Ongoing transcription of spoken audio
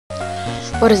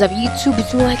What is up, YouTube?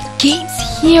 It's Like Games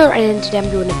here, and today I'm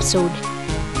doing episode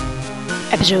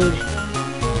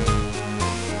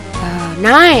 9.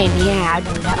 Yeah, I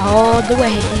did that all the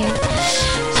way.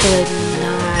 So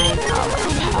 9.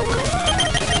 How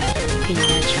can you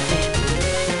imagine that?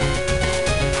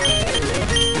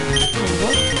 And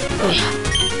what? Oh yeah.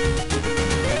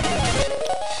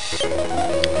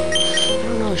 I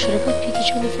don't know. Should I put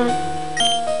Pikachu in the front?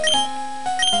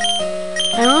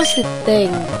 I honestly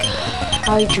think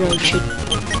Hydro should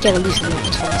get at least another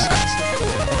 26.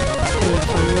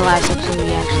 From the last episode, we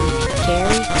actually beat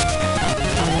Gary.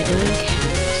 How am I doing?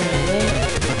 Is that way?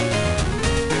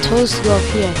 Toast to go up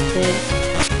here, I think.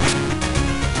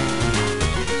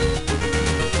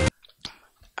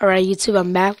 Alright, YouTube,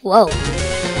 I'm back. Whoa.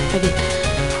 Okay.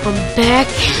 I'm back.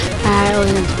 I was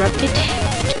interrupted.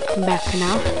 I'm back for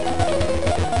now.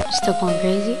 I'm still going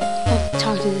crazy. I have to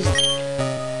talk to this dude.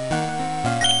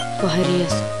 Go ahead, he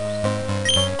is.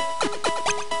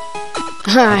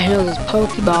 I know those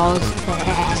Pokeballs.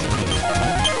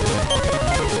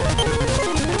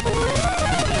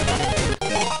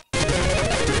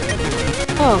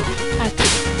 Oh, I have to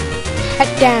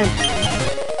head down.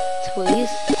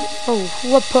 Please. Oh,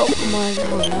 what Pokemon?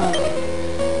 Oh no.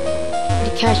 To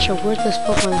catch a worthless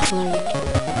Pokemon that's learned.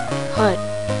 Hut.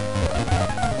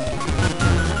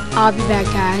 I'll be back,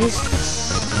 guys.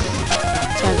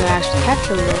 So I can actually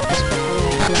capture a worthless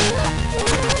Pokemon.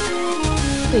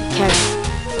 Wait, catch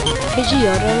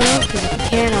Pidgeotto now? Because if you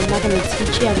can, I'm not gonna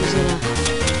teach you. I'm just gonna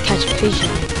catch a Pidgey,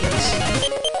 I guess.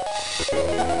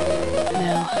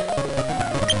 No.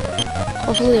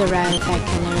 Hopefully a Rattata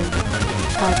can learn.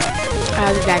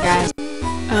 I'll be back, guys.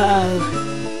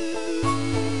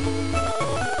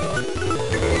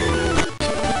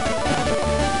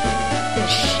 The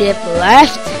ship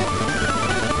left?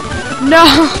 No!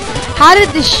 How did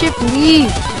the ship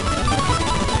leave?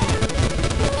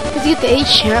 You get the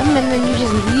HM and then you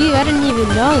just leave? I didn't even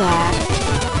know that.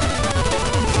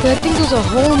 But I think there's a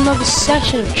whole nother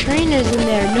section of trainers in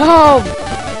there. No!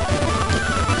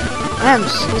 I'm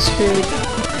so screwed.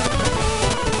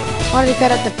 Why did they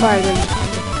cut out the part and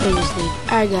they just leave?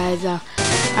 Alright guys, I'll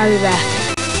be back.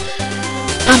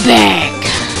 I'm back!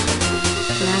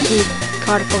 And I actually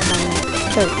caught a Pokemon that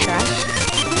killed trash.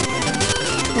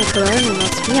 And Kalern and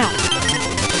lets me out.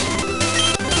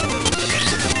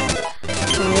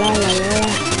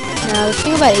 Now the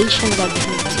thing about HMs are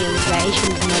different teams, that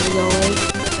HMs never go away.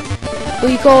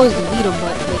 Well, you can always delete them,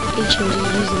 but like HMs you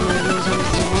use them as much as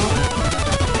you want.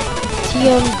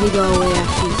 TMs, they go away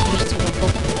after you switch to a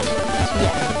Pokemon. So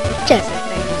yeah, just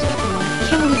like that.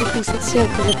 I can't believe the thing said sail,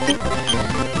 because I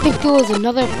think there was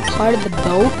another part of the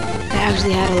boat that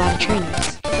actually had a lot of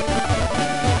trainers.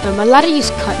 I'm allowed to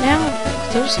use cut now,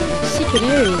 because there were some secret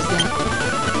areas that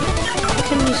I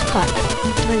couldn't use cut. Oh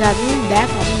my god, moving back,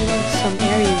 I'm in some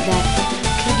areas that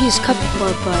could have used cut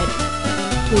before, but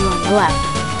we weren't allowed.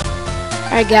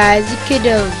 Alright guys, you could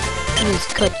have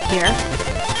used cut here.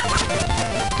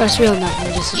 But it's real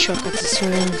nothing, just a shortcut to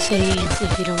Cerulean City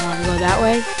if you don't want to go that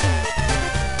way.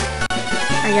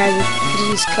 Alright guys, you could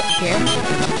use cut here.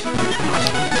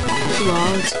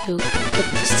 Well, to get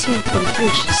this team 43,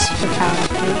 which is super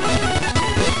powerful.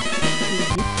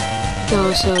 You can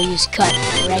also use cut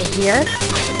right here.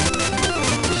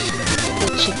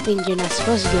 You think you're not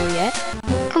supposed to go yet.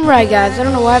 Alright guys, I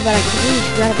don't know why, but I completely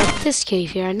forgot about this cave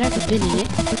here. I've never been in it.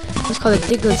 It's called the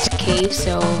Diglett Cave,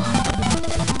 so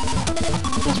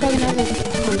it's probably not going to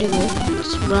Diglett.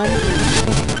 Just run.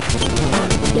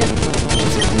 Yep.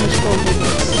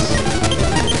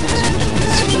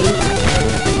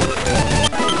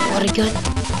 What a gun.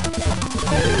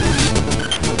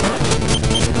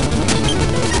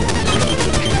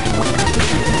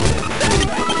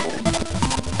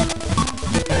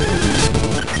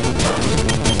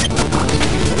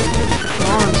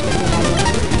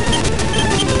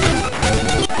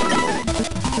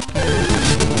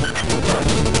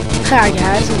 Alright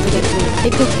guys, once I get to the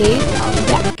Diglett Cave, I'll be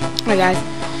back. Alright guys,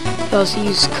 we also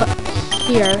use cut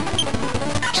here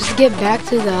just to get back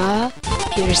to the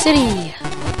Pewter City.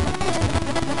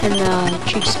 And the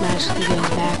tree smash goes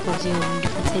back once you go in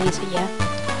different cities, so yeah.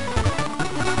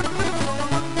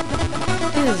 I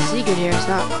think there's a secret here, it's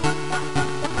not.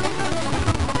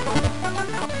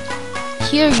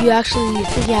 Here you actually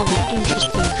think you have an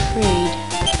interesting trade.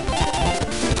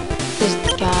 This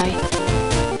guy.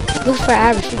 Look for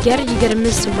average. If you get it, you get a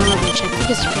Mr. Marvel, which I think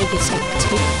is a pretty good set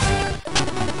too.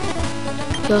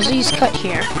 You also use cut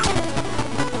here.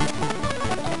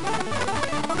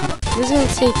 This is going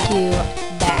to take you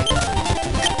back.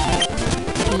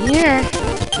 Here.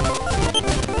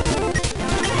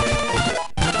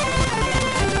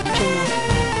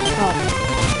 Oh.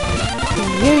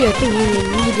 3, I think you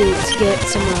needed to get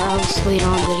somewhere else later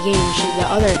on in the game, which is the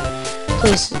other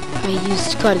place I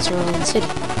used to cut is Rolling City.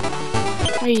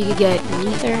 Or you could get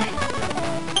Nether,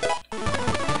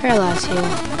 Paralyze Heal,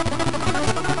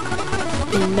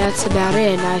 and that's about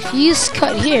it. Now if you use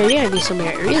cut here, you're gonna be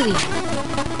somewhere really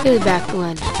back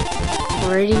when.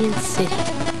 Meridian City.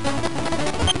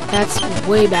 That's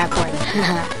way back when.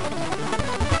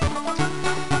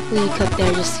 We cut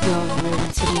there just to go to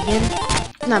Meridian City again.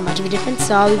 Not much of a difference,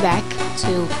 so I'll be back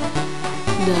to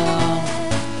the...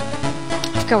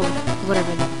 I forgot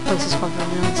whatever the place is called from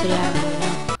Meridian City, I don't really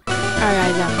know.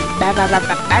 Alright guys,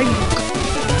 bye.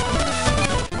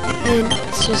 And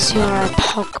let's just see our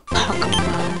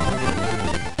Pokemon.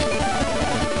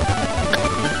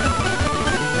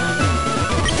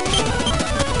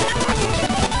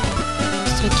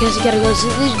 So I guess you gotta go to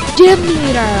the gym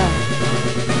leader.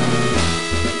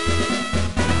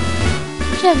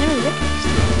 Which I've never recognized.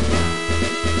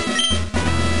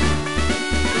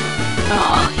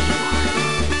 Oh,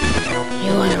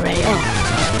 you won already. Oh.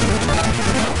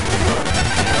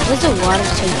 What's the water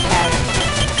type pattern?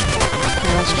 No,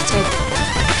 let's just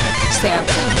stay up.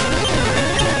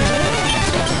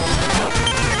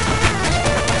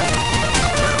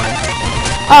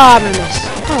 Oh, I'm gonna miss.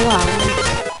 Oh, wow.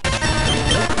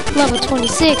 Level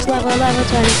 26, level 26.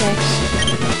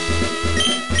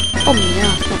 Oh, no,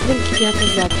 I think you have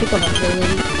that pick up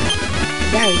ability.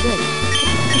 Very good.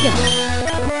 Yeah.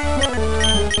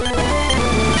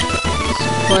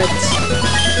 But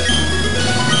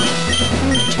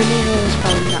Tornado is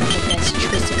probably not the best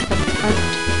choice to put in front.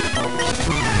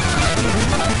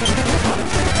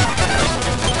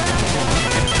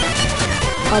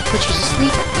 I'll put you to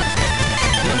sleep.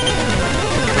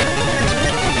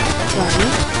 Lovely.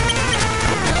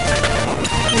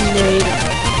 And there you go.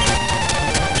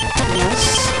 Yes,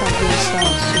 I guess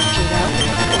I'll switch it out.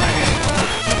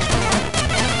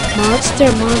 Monster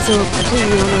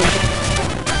completely unable.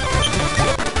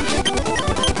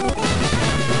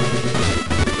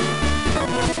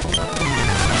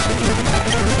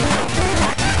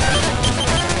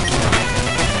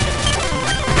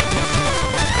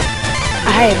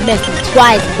 I missed him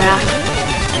twice, bruh.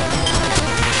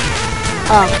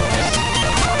 Oh, of course.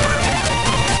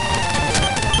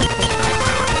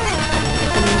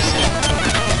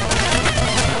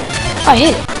 I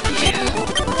hit it.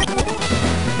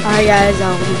 Alright guys,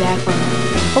 I'll be back on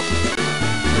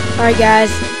Pokemon. Alright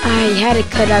guys, I had to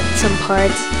cut out some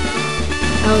parts.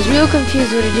 I was real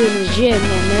confused what to do in the gym,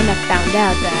 and then I found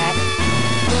out that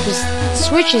there's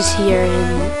switches here,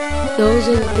 and those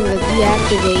are the things that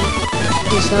deactivate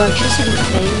this electricity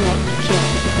thing that you can't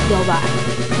go by.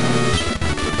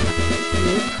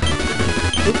 Nope.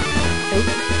 Nope. Nope.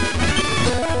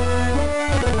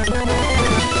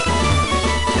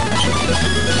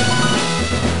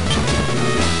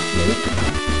 Nope.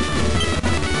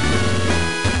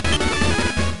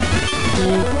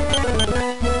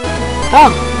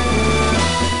 Oh!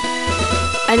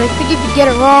 And I think if you get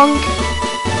it wrong,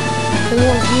 the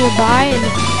one's nearby, and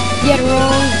if you get it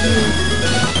wrong,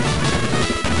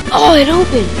 oh, it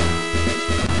opened!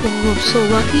 Oh, I'm so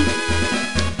lucky.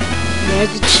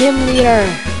 There's the gym leader.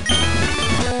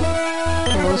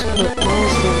 Now let's put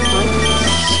balls in front.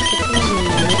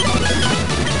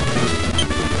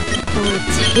 I'm gonna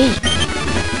take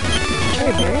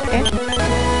Cherry Berry, okay.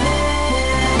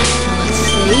 Now let's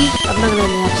save. I'm not gonna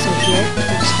end the episode here. I'm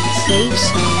just gonna save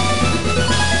so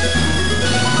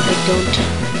I don't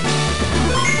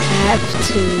have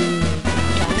to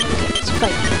die. Okay, let's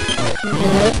fight.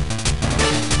 Right.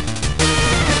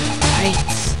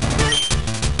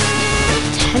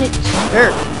 Lieutenant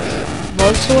Turk.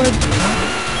 Voltorb.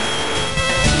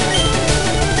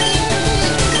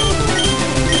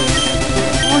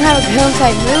 I don't have a ground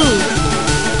type move.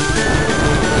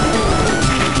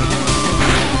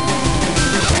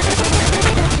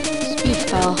 Speed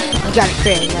fell. I got it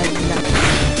crit. That is nothing.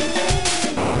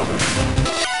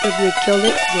 If we killed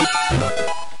it, good.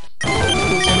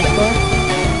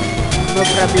 No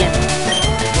problem.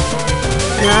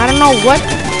 Now, I don't know what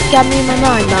got me in my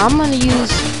mind. Now, I'm gonna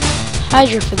use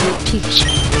Hydra for the Pikachu.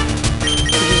 Which is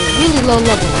a really low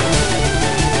level.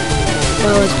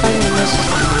 Well, it's probably gonna miss.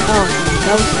 Oh,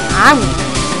 that was I'm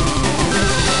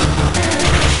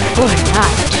or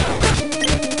not.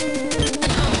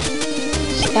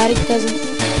 Static doesn't.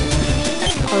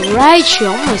 Alright, you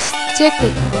almost stick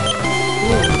it.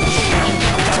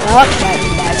 Oh,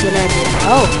 that's gonna do.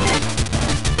 Oh.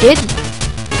 Didn't.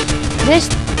 This.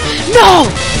 No!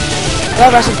 Oh,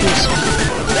 rest in peace.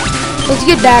 It was a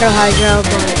good battle, Hydro,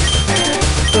 but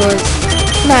it was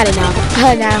not enough.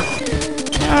 Now,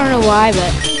 I don't know why,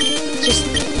 but just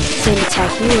Same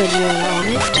attack you and you're on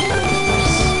it.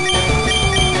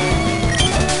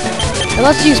 Now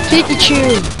let's use Pikachu.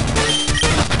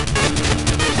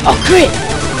 Oh, crit!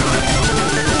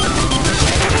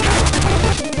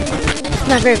 It's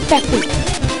not very effective.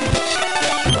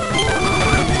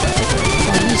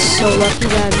 Oh, he's so lucky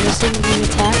that I'm missing the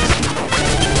attacks.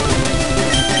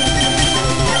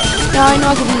 Now I know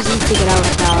I could easily take it out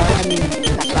with power. I mean,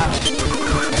 not power.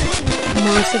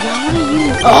 Monster, I want to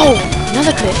use. Oh!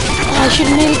 Another crit. Oh, I should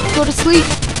have made it go to sleep.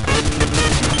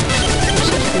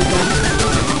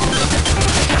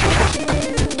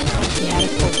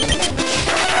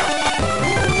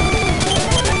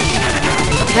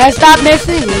 Can I stop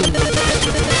missing?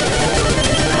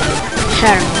 I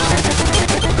don't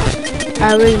know. I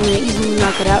really want to easily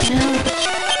knock it out now.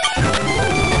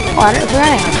 Oh, I don't know where I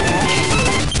have Crash.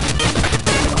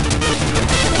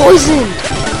 Poisoned!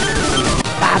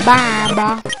 Bye bye,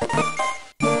 bye.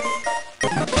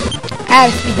 I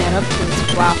had to speed that up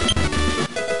because, wow.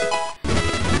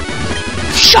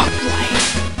 Shockwave!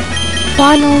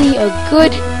 Finally, a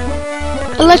good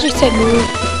electric type move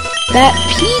that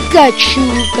Pikachu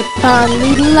could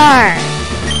finally learn.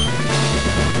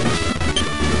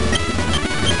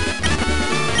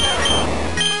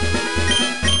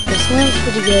 The slam's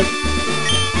pretty good.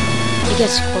 I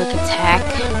guess quick attack.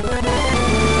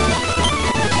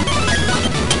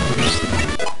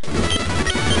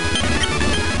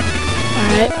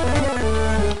 Alright.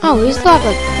 Oh, we still have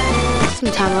like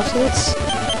some time left, so let's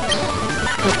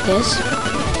cut this.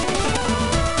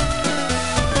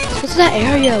 What's that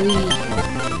area we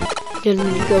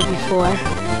didn't go before?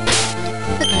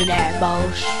 Look at that,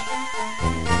 boss.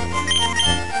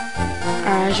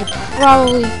 Alright, I should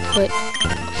probably put a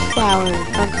flower in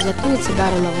front because I think it's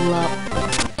about to level up.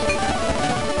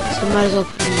 So I might as well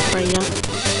put it in the front, you know?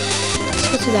 Let's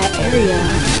go to that area.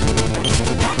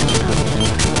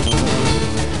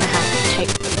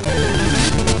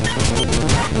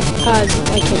 I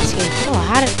can't see it. Oh,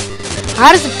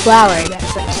 how does the flower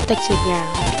that's like stick to the ground?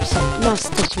 So, not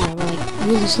stick to the ground, but like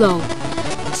really slow.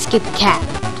 Skip the cat.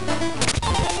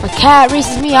 My cat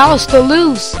races me, I will still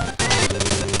lose.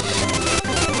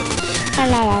 La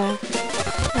la la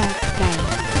la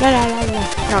la la la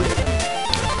la.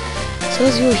 So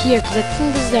let's go here because I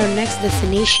think this is our next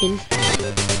destination.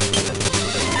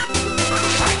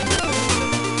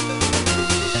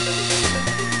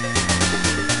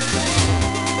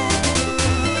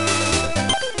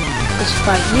 Let's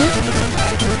fight you.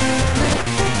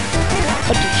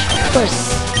 But first,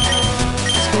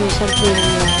 let's do something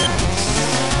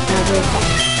not very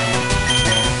fast.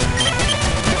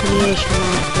 Maybe I should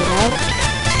not get out.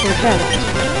 Or paralyzed.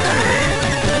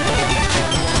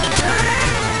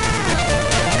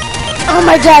 Oh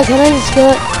my god, can I just go?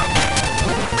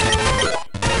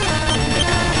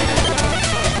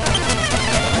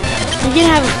 We're gonna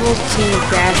have a full team of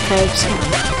grass types.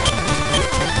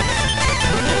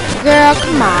 Girl,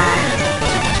 come on.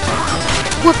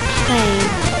 Whoop plane.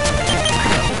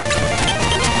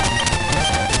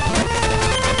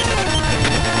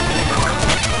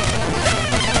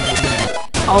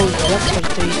 Oh, yeah, that's right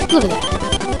there. Look at that.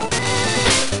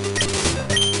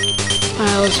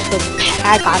 Alright, let's put I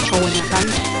got you in the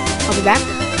front. I'll be back.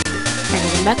 And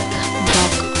then back.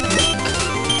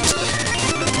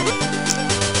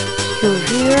 Go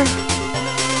here.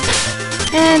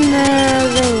 And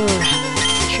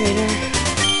trader.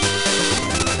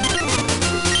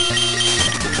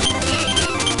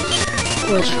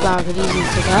 Which flower could easily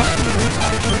pick up?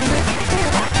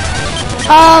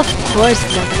 Of course,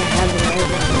 not gonna have the right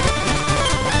one.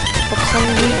 Focus on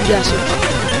the yes,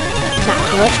 not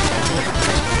good.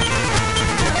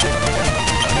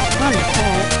 Not like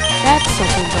that. That's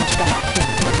something much better.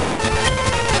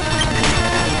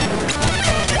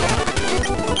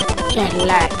 Can't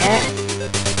like that.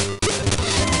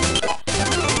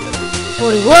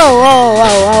 40. Whoa, whoa,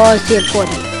 whoa, whoa, I see a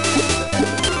 40.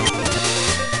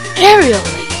 Aerial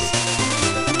Lace.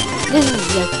 This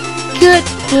is a good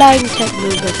flying type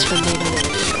move that's Tornado.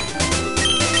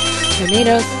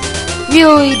 Tornadoes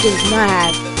really does not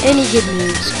have any good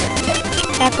moves for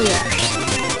exactly ours.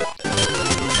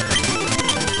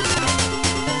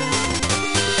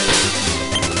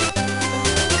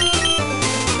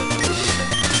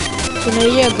 So now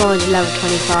you're going to level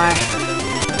 25.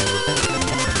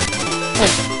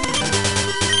 Oh.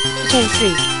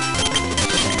 23.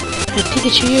 And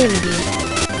Pikachu, you're gonna be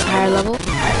higher level.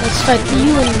 Alright, let's fight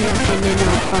you and then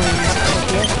I'll find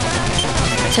here.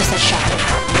 Test that shot.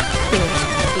 Please.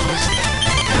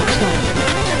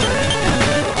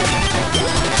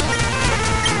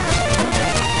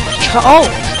 Oh,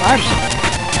 Sparta.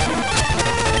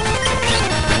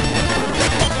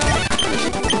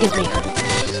 gives me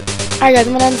confidence. Alright guys,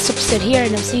 I'm gonna end this episode here,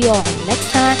 and I'll see you all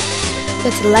next time.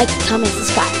 Let's like, comment,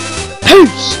 subscribe.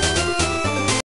 Peace!